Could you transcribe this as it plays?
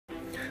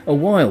A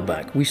while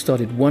back, we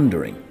started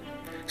wondering,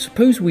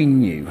 suppose we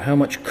knew how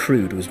much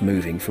crude was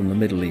moving from the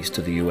Middle East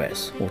to the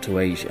US or to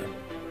Asia.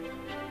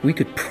 We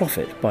could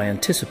profit by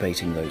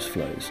anticipating those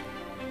flows.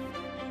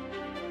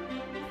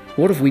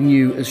 What if we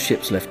knew as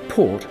ships left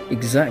port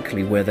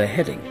exactly where they're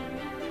heading?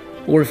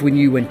 Or if we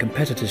knew when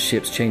competitors'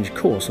 ships change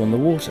course on the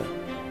water?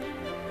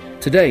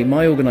 Today,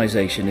 my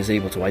organization is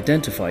able to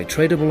identify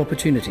tradable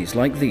opportunities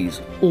like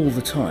these all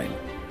the time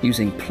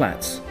using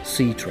Platts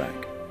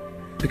C-track.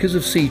 Because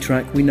of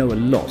C-track, we know a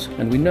lot,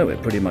 and we know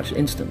it pretty much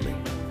instantly.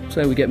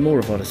 So we get more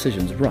of our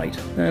decisions right,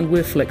 and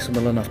we're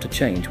flexible enough to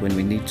change when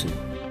we need to.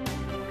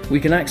 We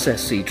can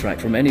access C-track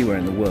from anywhere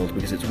in the world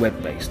because it's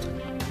web-based.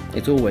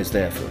 It's always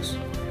there for us.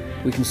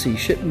 We can see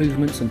ship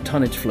movements and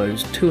tonnage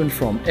flows to and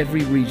from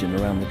every region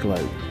around the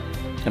globe.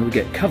 And we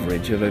get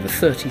coverage of over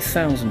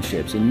 30,000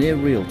 ships in near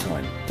real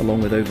time,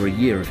 along with over a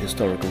year of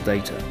historical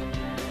data.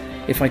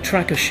 If I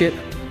track a ship,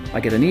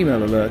 I get an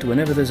email alert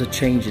whenever there's a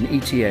change in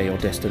ETA or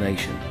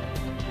destination.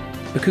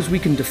 Because we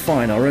can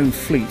define our own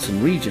fleets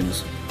and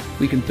regions,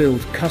 we can build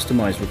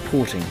customized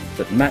reporting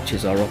that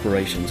matches our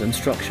operations and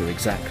structure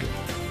exactly.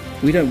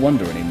 We don't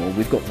wonder anymore,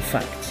 we've got the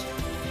facts.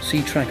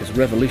 C-track has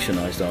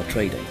revolutionized our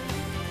trading.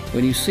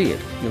 When you see it,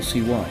 you'll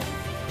see why.